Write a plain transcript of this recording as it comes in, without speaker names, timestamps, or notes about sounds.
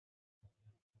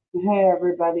Hey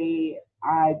everybody,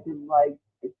 I'd like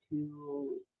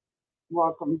to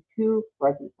welcome to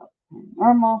Presence of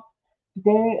Paranormal.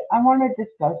 Today I want to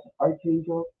discuss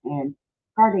archangels and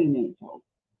guardian angels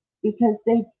because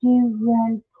they do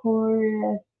run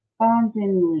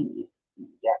correspondingly.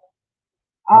 Yes.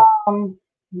 Um,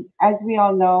 as we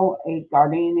all know, a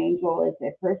guardian angel is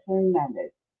a person that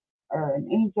is, or an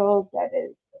angel that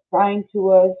is assigned to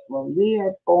us when we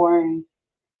are born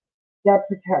that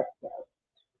protects us.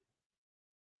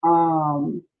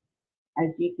 Um, as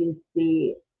you can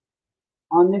see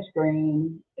on the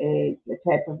screen is the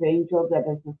type of angel that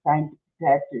is assigned to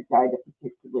protect or guide a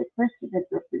particular person or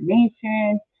group or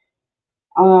nation.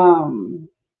 Um,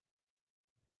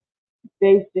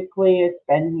 Basically, it's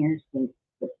been here since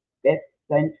the 5th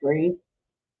century.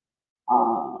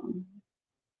 Um,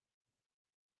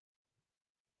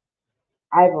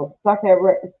 I will suck at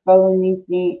spelling these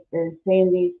names or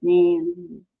saying these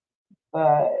names,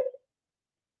 but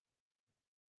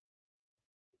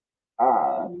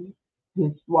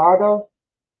Piswato,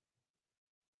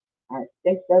 I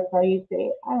think that's how you say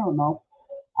it. I don't know.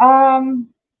 Um,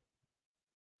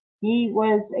 he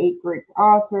was a Greek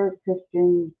author,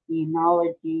 Christian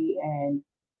theology, and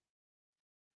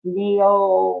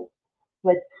Neoplatonic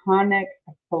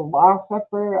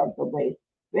philosopher of the late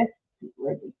 5th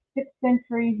or the 6th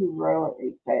century who wrote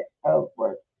a set of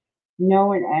works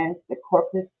known as the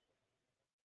Corpus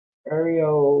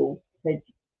Areopagita.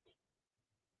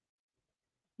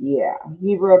 Yeah,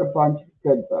 he wrote a bunch of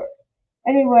good books.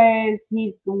 Anyways,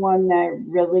 he's the one that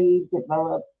really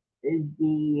developed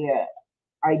the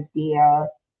idea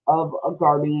of a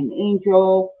guardian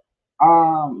angel.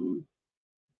 Um,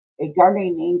 a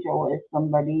guardian angel is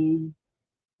somebody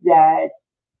that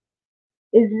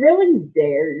is really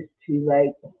there to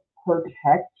like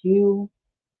protect you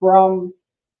from,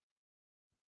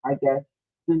 I guess,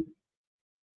 the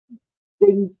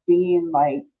things being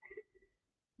like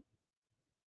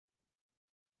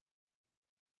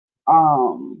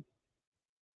um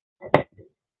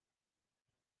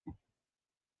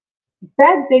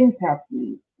bad things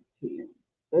happening to you.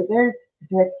 So they're to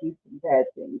protect you from bad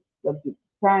things. They'll give you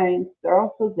signs. They're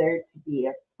also there to be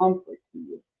a comfort to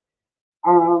you.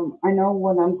 I know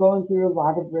when I'm going through a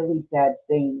lot of really bad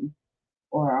things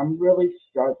or I'm really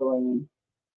struggling,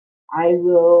 I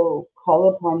will call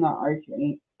upon the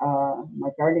my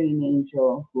guardian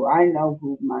angel, who I know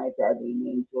who my guardian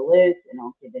angel is, and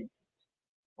I'll get into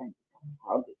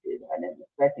how to do that in a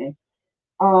second.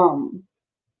 Um,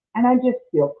 and I just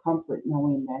feel comfort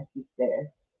knowing that he's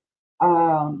there.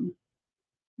 Um,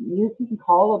 you can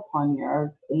call upon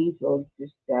your angel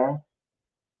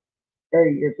or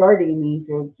your guardian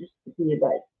angel just to be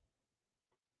like,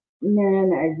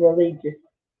 man, I really just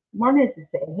wanted to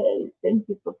say, hey, thank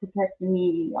you for protecting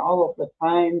me all of the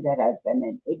time that I've been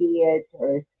an idiot,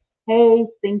 or hey,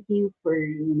 thank you for,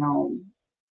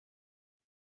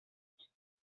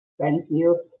 thank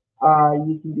you.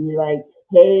 You can be like,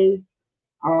 hey,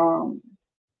 um,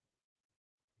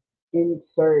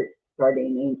 insert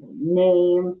guardian angel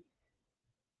name.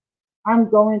 I'm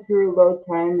going through a low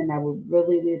time and I would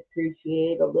really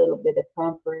appreciate a little bit of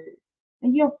comfort.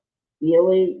 And you'll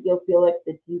feel it. You'll feel like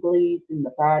the tingles in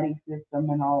the body system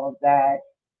and all of that.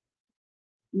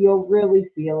 You'll really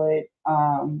feel it.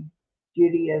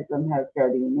 Judaism has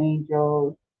guardian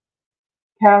angels.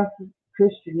 Catholic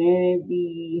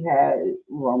Christianity has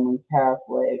Roman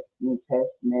Catholic, New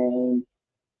Testament,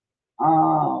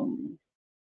 um,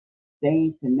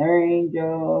 saints and their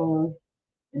angels,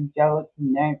 angelic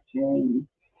connection,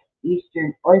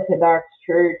 Eastern Orthodox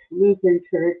Church, Lutheran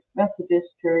Church, Methodist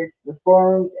Church,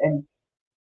 Reformed and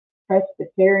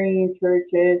Presbyterian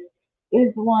churches,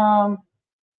 Islam,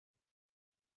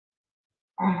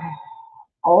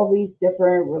 all these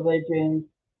different religions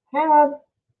have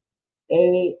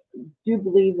a do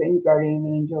believe in guardian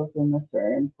angels in a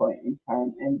certain point in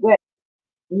time and way.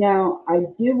 Now, I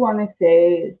do want to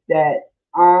say that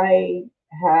I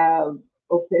have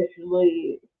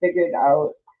officially figured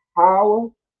out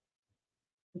how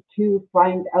to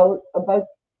find out about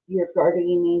your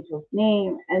guardian angel's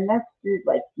name, and that's through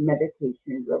like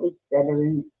meditation, really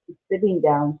sitting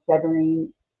down,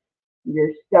 centering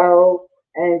yourself,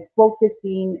 and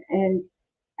focusing. And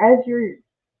as you're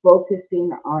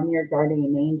focusing on your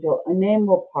guardian angel, a name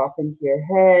will pop into your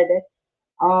head.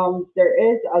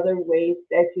 There is other ways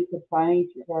that you can find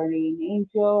your guardian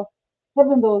angel.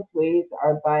 Some of those ways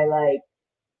are by like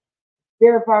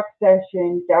spirit box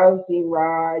session, dowsing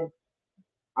rods,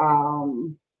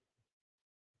 um,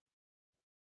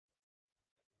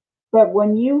 but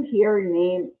when you hear a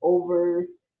name over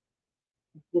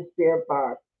the spirit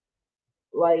box,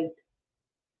 like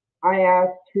I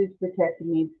asked who's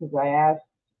protecting me because I asked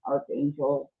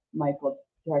Archangel Michael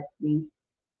to protect me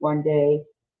one day,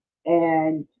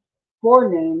 and four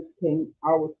names came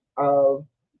out of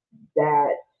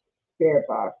that spirit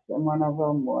box, and one of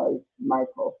them was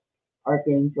Michael.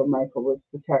 Archangel Michael was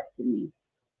protecting me.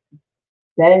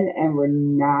 Ben and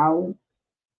Renau,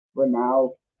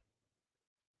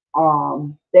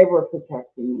 they were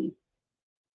protecting me.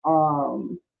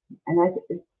 Um, and I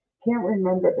can't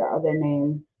remember the other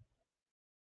name,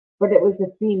 but it was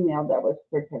a female that was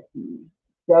protecting me.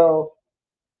 So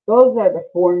those are the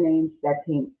four names that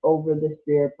came over the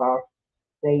spirit box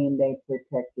saying they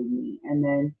protected me. And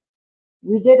then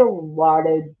we did a lot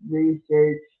of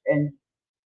research and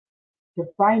to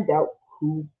find out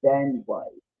who Ben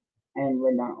was and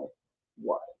Renau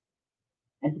was,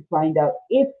 and to find out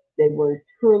if they were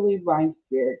truly my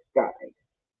spirit guides.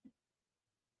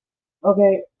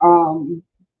 Okay,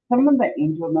 some of the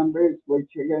angel numbers, which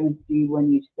you're going to see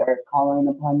when you start calling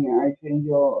upon your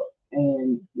archangel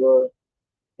and your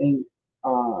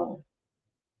uh,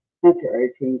 not your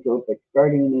archangel, but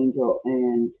guardian angel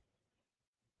and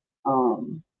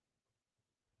um,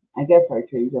 I guess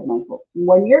archangel Michael.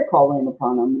 When you're calling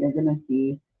upon them, you're going to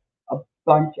see a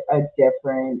bunch of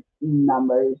different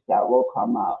numbers that will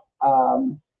come up.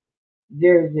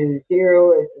 000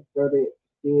 is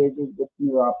associated with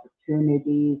new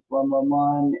opportunities.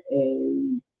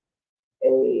 111,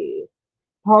 a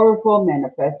powerful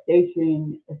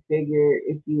manifestation figure.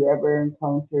 If you ever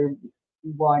encounter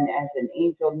one as an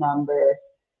angel number,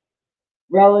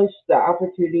 relish the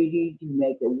opportunity to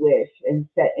make a wish and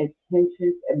set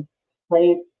intentions and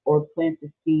plant a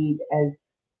seed, as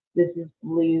this is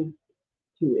believed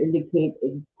to indicate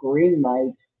a green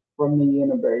light from the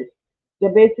universe. So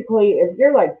basically, if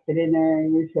you're like sitting there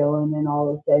and you're chilling and all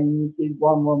of a sudden you see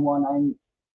 111 on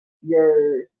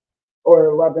your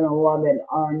or 1111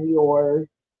 on your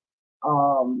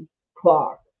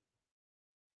clock,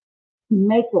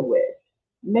 make a wish.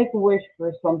 Make a wish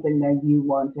for something that you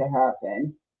want to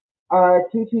happen.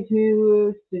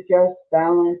 222 suggests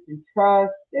balance and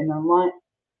trust and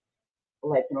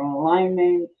like an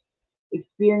alignment.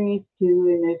 Experience two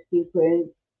in a sequence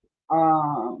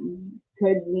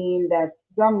could mean that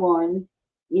someone,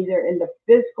 either in the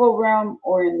physical realm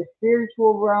or in the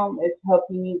spiritual realm, is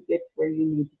helping you get where you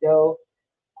need to go.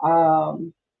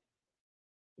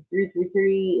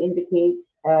 333 indicates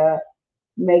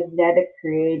magnetic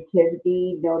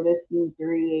creativity. Noticing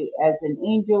three as an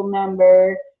angel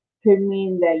number could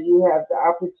mean that you have the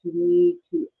opportunity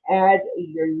to add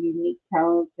your unique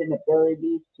talents and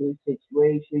abilities to a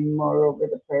situation. Moreover,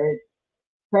 the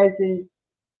presence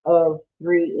of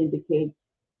three indicates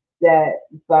that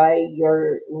by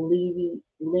your leaning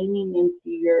into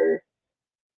your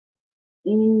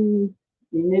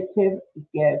initiative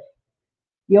gifts,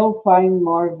 you'll find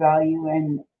more value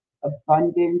and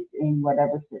abundance in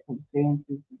whatever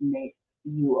circumstances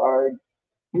you are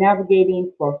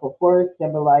navigating. 444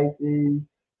 symbolizes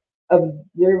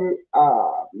observe,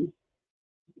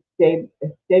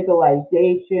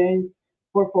 stabilization.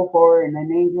 444 in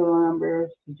an angel number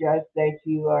suggests that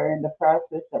you are in the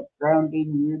process of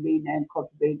grounding, rooting, and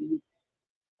cultivating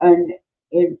an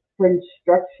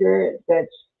infrastructure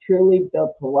that's truly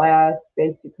built to last.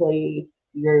 Basically,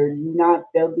 you're not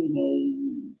building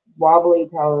a wobbly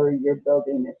tower, you're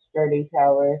building a sturdy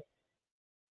tower.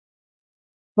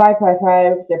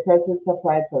 555, the presence of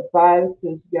 555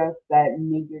 suggests that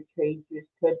major changes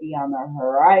could be on the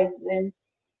horizon.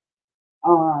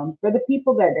 For the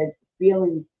people that are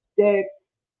feeling sick,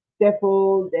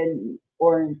 stifled, and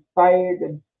or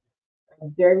inspired,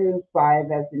 observing five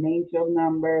as an angel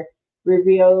number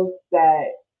reveals that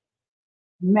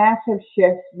massive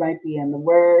shifts might be in the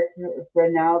work. For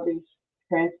now, these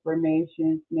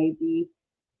transformations may be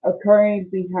occurring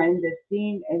behind the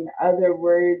scene. In other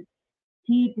words,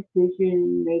 key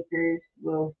decision makers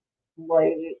will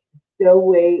like still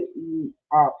weigh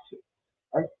options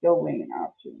are still weighing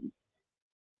options.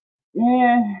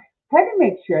 Yeah, try to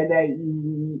make sure that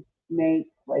you make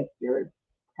like your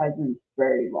presence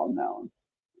very well known.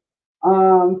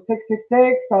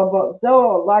 666,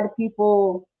 although a lot of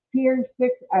people fear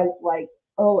six as like,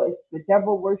 oh, it's the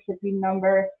devil worshiping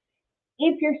number.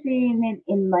 If you're seeing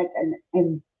it in like an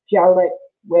angelic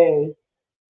way,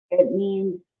 it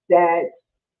means that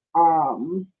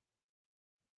um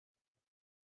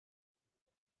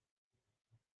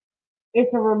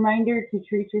it's a reminder to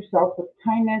treat yourself with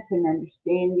kindness and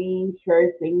understanding.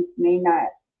 Sure, things may not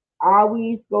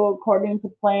always go according to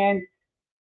plan,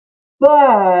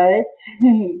 but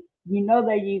you know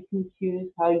that you can choose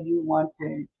how you want to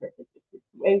interpret the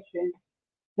situation.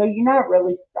 So you're not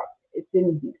really stuck. It's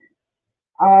in here.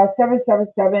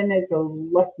 777 is a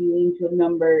lucky angel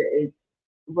number. It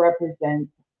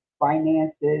represents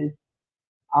finances.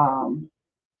 Um,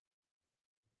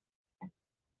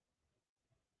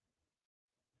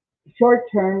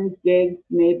 Short-term gigs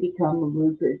may become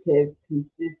lucrative,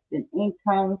 consistent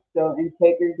income. So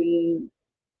integrity,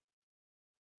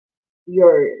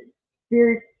 your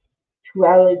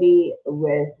spirituality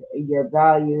with your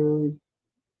values.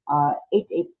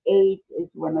 888 is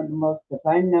one of the most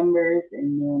defined numbers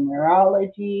in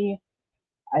numerology,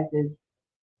 as is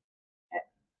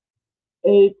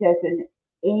 8 as an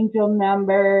angel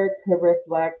number could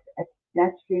reflect a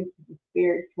connection to the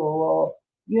spiritual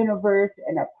universe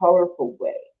in a powerful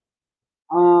way.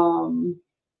 Um,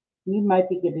 you might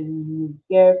be getting a new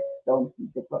gift. Don't be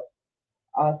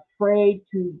afraid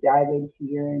to dive into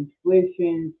your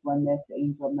intuitions when this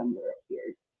angel number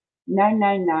appears.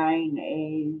 999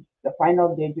 is the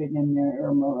final digit in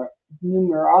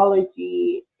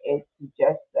numerology. It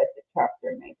suggests that the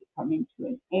chapter may be coming to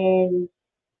an end.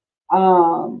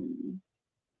 Um,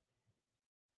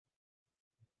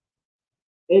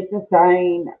 it's a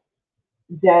sign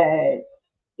that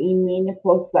a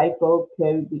meaningful cycle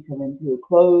could be coming to a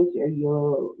close, or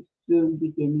you'll soon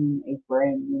beginning a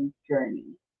brand new journey.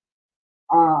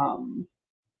 Um,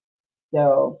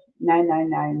 so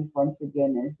 999 once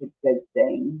again is a good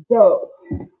thing. So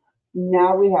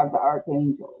now we have the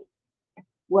archangels,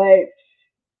 which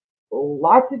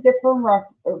lots of different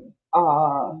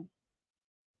uh,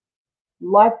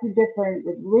 lots of different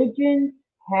religions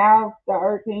have the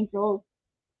archangels.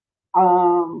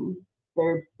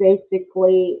 They're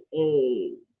basically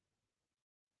a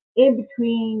in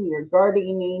between your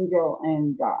guardian angel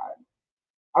and God.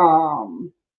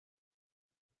 Um,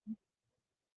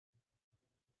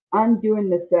 I'm doing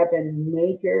the seven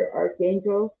major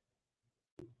archangels,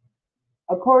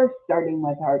 of course, starting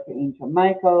with Archangel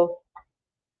Michael,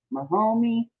 my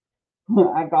homie.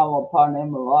 I call upon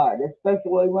him a lot,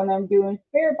 especially when I'm doing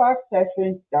spirit box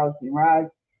sessions, dowsing rods,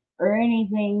 or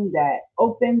anything that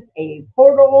opens a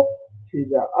portal to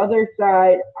the other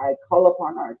side. I call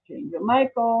upon Archangel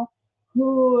Michael,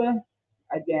 who,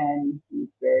 again, he's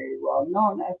very well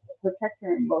known as the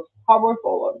protector and most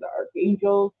powerful of the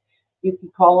archangels. You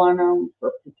can call on him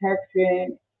for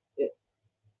protection,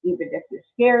 even if you're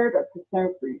scared or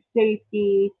concerned for your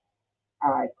safety.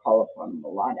 I call upon him a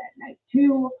lot at night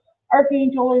too.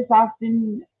 Archangel is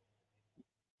often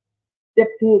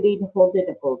depicted holding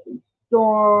a golden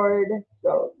sword.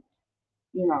 So,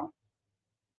 you know,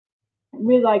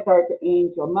 we like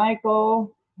Archangel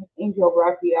Michael. Angel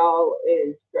Raphael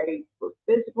is great for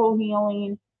physical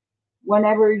healing.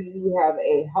 Whenever you have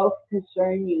a health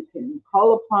concern, you can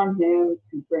call upon him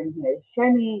to bring his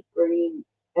shiny green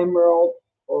emerald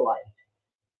light.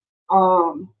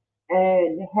 Um,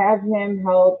 and have him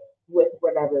help with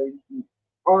whatever you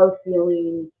are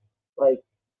feeling, like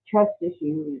chest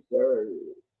issues or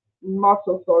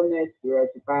muscle soreness throughout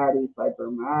your body,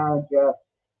 fibromyalgia,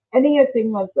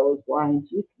 anything of those lines,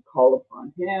 you can call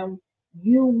upon him.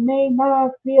 You may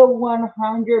not feel 100%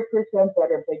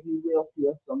 better, but you will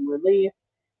feel some relief.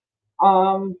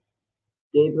 Um,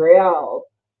 Gabriel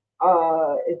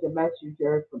is a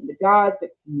messenger from the gods of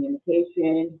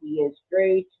communication. He is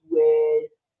great with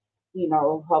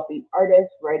helping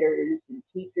artists, writers, and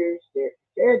teachers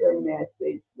share their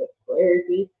message with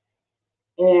clarity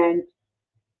and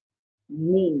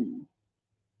meaning.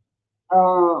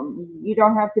 You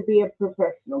don't have to be a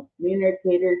professional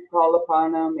communicator to call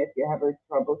upon them if you're having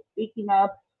trouble speaking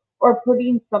up or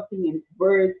putting something into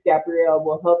words. Gabrielle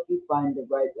will help you find the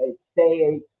right way to say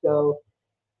it. So,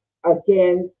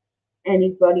 again,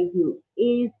 anybody who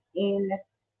is in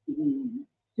the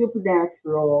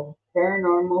supernatural,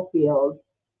 paranormal field,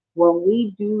 when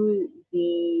we do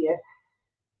the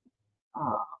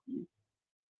uh,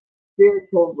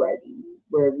 spiritual writing,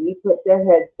 where we put the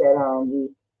headset on, we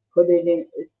put it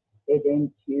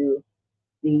into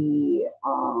the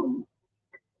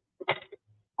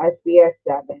SBS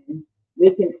 7.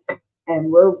 We can,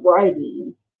 and we're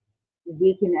writing.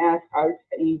 We can ask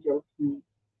Archangel to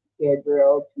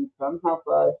Gabriel to come help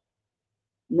us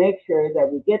make sure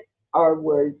that we get our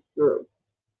words through.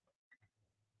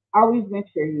 Always make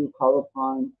sure you call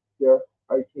upon your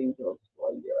archangels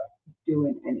while you're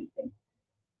doing anything.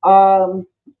 Um,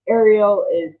 Ariel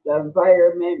is the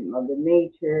environment, Mother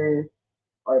Nature,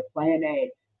 our planet.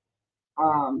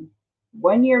 Um,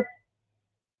 when you're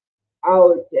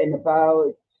out and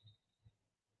about,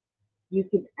 you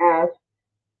can ask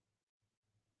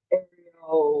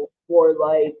Ariel for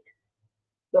like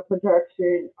the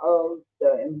protection of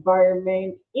the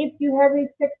environment if you have a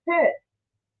sick pet.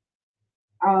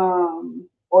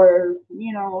 or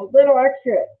a little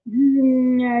extra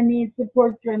I need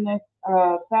support during this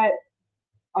vet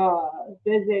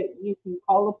visit, you can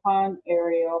call upon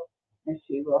Ariel and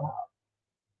she will help.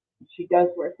 She does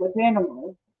work with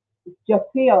animals.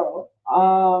 Jafil,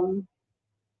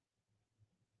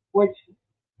 which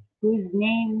whose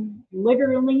name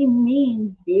literally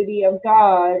means beauty of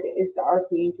God, is the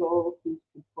archangel who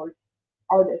supports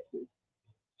artists.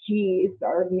 She is the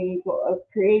archangel of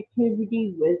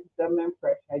creativity, wisdom, and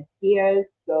fresh ideas.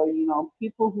 So,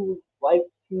 people who like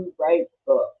to write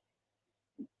books,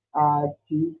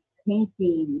 do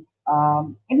painting,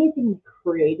 anything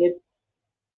creative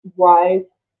wise,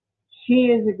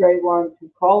 she is a great one to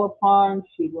call upon.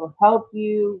 She will help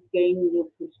you gain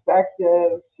new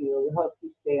perspective. She will help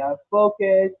you stay on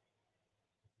focus.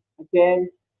 Again,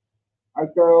 our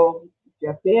girl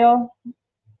Jafil,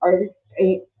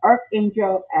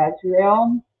 Archangel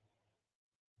Azrael,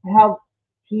 help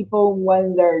people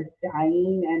when they're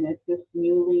dying and assist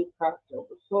newly crossed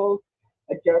over souls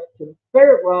adjust to the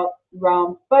spirit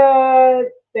realm, but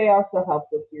they also help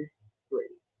with your grief.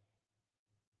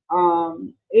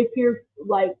 If you're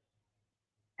like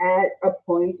at a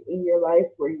point in your life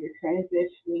where you're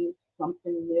transitioning to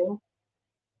something new,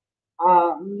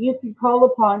 you can call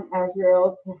upon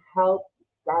Azrael to help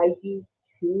guide you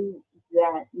to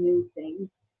that new thing,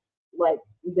 like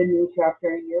the new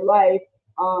chapter in your life.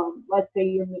 Let's say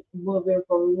you're moving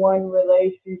from one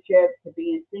relationship to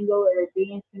being single, or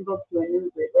being single to a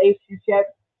new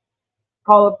relationship.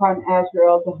 Call upon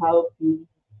Azrael to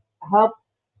help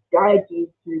guide you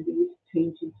through these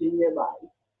changes in your life.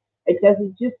 It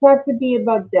doesn't just have to be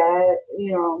about that,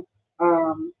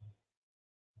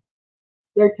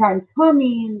 there are times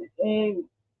coming and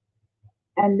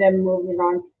then moving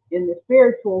on in the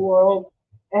spiritual world.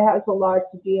 It has a lot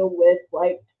to deal with,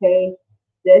 like, hey,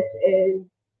 this is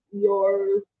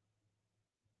your,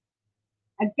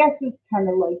 I guess it's kind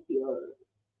of like your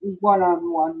one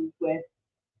on one with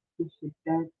the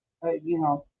system,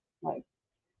 like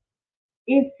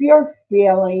if you're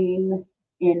feeling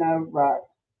in a rut,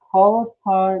 call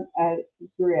upon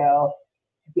Israel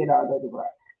to get out of the rut.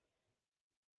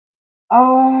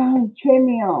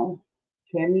 Chameleon.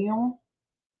 Chameleon?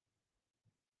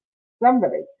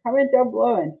 Somebody, comment down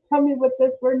below and tell me what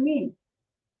this word means.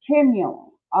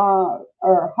 Chameleon,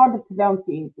 or how to pronounce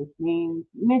his name.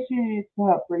 Mission is to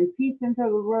help bring peace into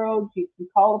the world. You can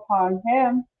call upon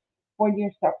him when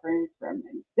you're suffering from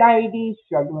anxiety,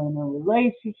 struggling in a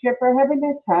relationship, or having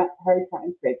a hard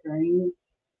time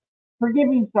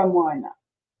forgiving someone.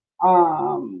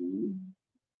 Um,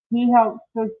 he helps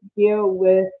us deal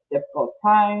with difficult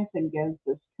times and gives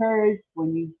us courage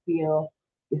when you feel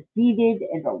defeated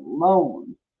and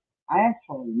alone. I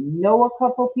actually know a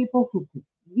couple people who could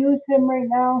use him right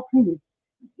now.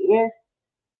 Yes.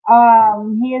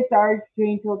 He is our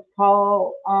archangel to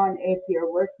call on if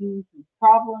you're working through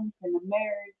problems in a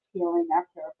marriage, healing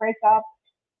after a breakup,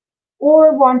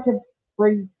 or want to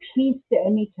bring peace to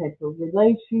any type of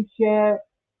relationship.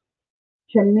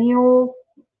 Camille's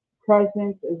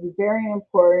presence is very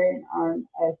important on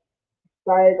a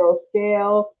societal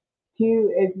scale.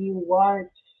 Two, if you want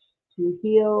to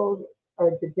heal a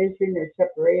division or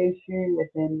separation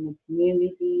within the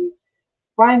community,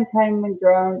 find common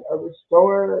ground or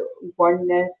restore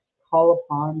oneness, call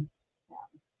upon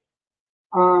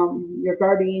your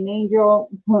guardian angel.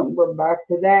 We're back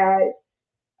to that.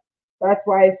 That's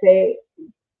why I say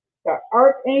the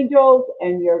archangels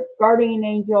and your guardian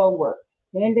angel work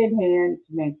hand in hand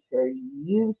to make sure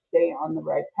you stay on the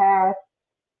right path.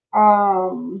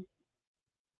 Um,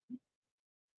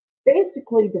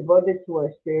 Basically devoted to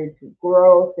our spiritual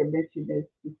growth. Their mission is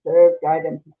to serve, guide,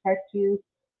 and protect you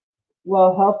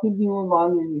while helping you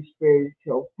along in your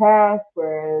spiritual path,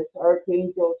 whereas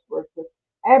archangels work with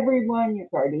everyone. Your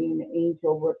guardian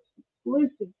angel works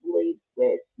exclusively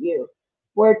with you,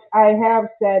 which I have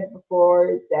said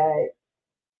before that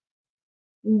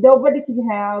nobody can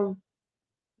have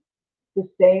the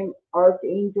same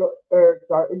archangel or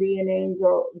guardian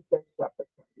angel. They're separate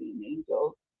guardian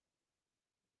angels.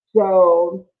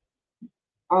 So,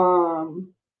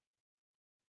 um,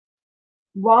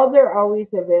 while they're always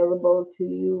available to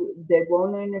you, they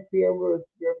won't interfere with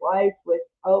your life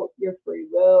without your free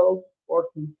will or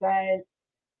consent.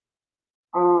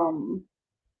 Um,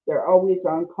 they're always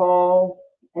on call.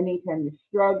 Anytime you're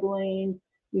struggling,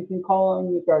 you can call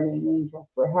on your guardian angel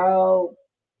for help.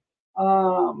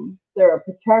 They're a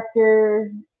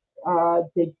protector.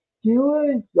 They do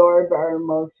absorb our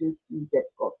emotions in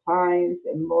difficult times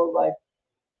and more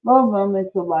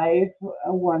moments of life.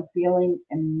 When feeling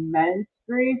immense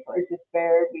grief or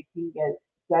despair, we can get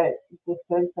that the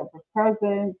sense of a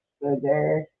presence. So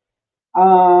there.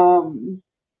 Um,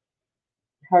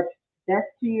 how to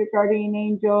connect to your guardian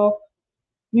angel.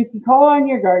 You can call on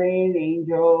your guardian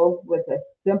angel with a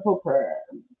simple prayer.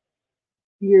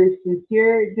 Your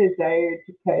sincere desire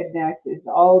to connect is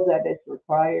all that is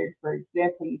required. For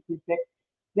example, you can say,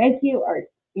 "Thank you,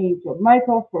 Archangel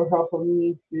Michael, for helping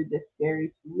me through this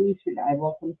scary solution. I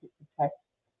welcome to protect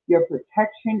your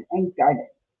protection and guidance."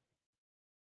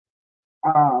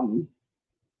 Um,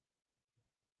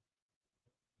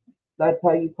 that's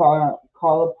how you call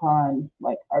upon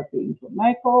like Archangel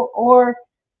Michael or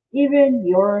even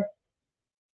your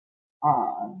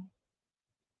uh,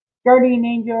 guardian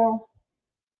angel.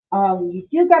 You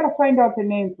do gotta find out the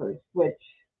name first, which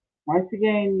once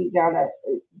again you gotta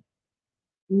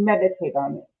meditate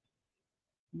on it.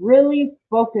 Really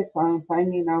focus on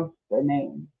finding out the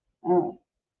name. Uh,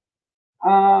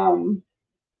 um,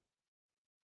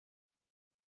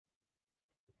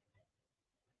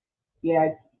 yeah,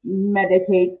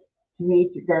 meditate to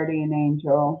meet your guardian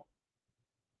angel.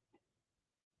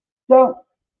 So,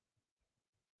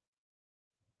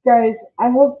 guys, I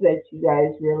hope that you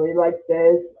guys really like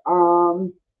this.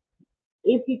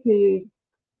 If you could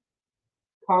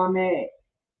comment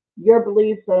your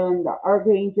beliefs on the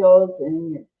archangels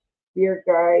and your spirit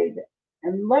guide,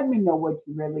 and let me know what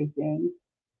you really think.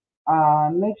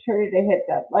 Make sure to hit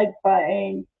that like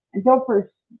button and don't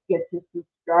forget to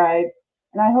subscribe.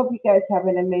 And I hope you guys have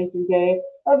an amazing day.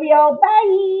 Love y'all.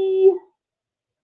 Bye.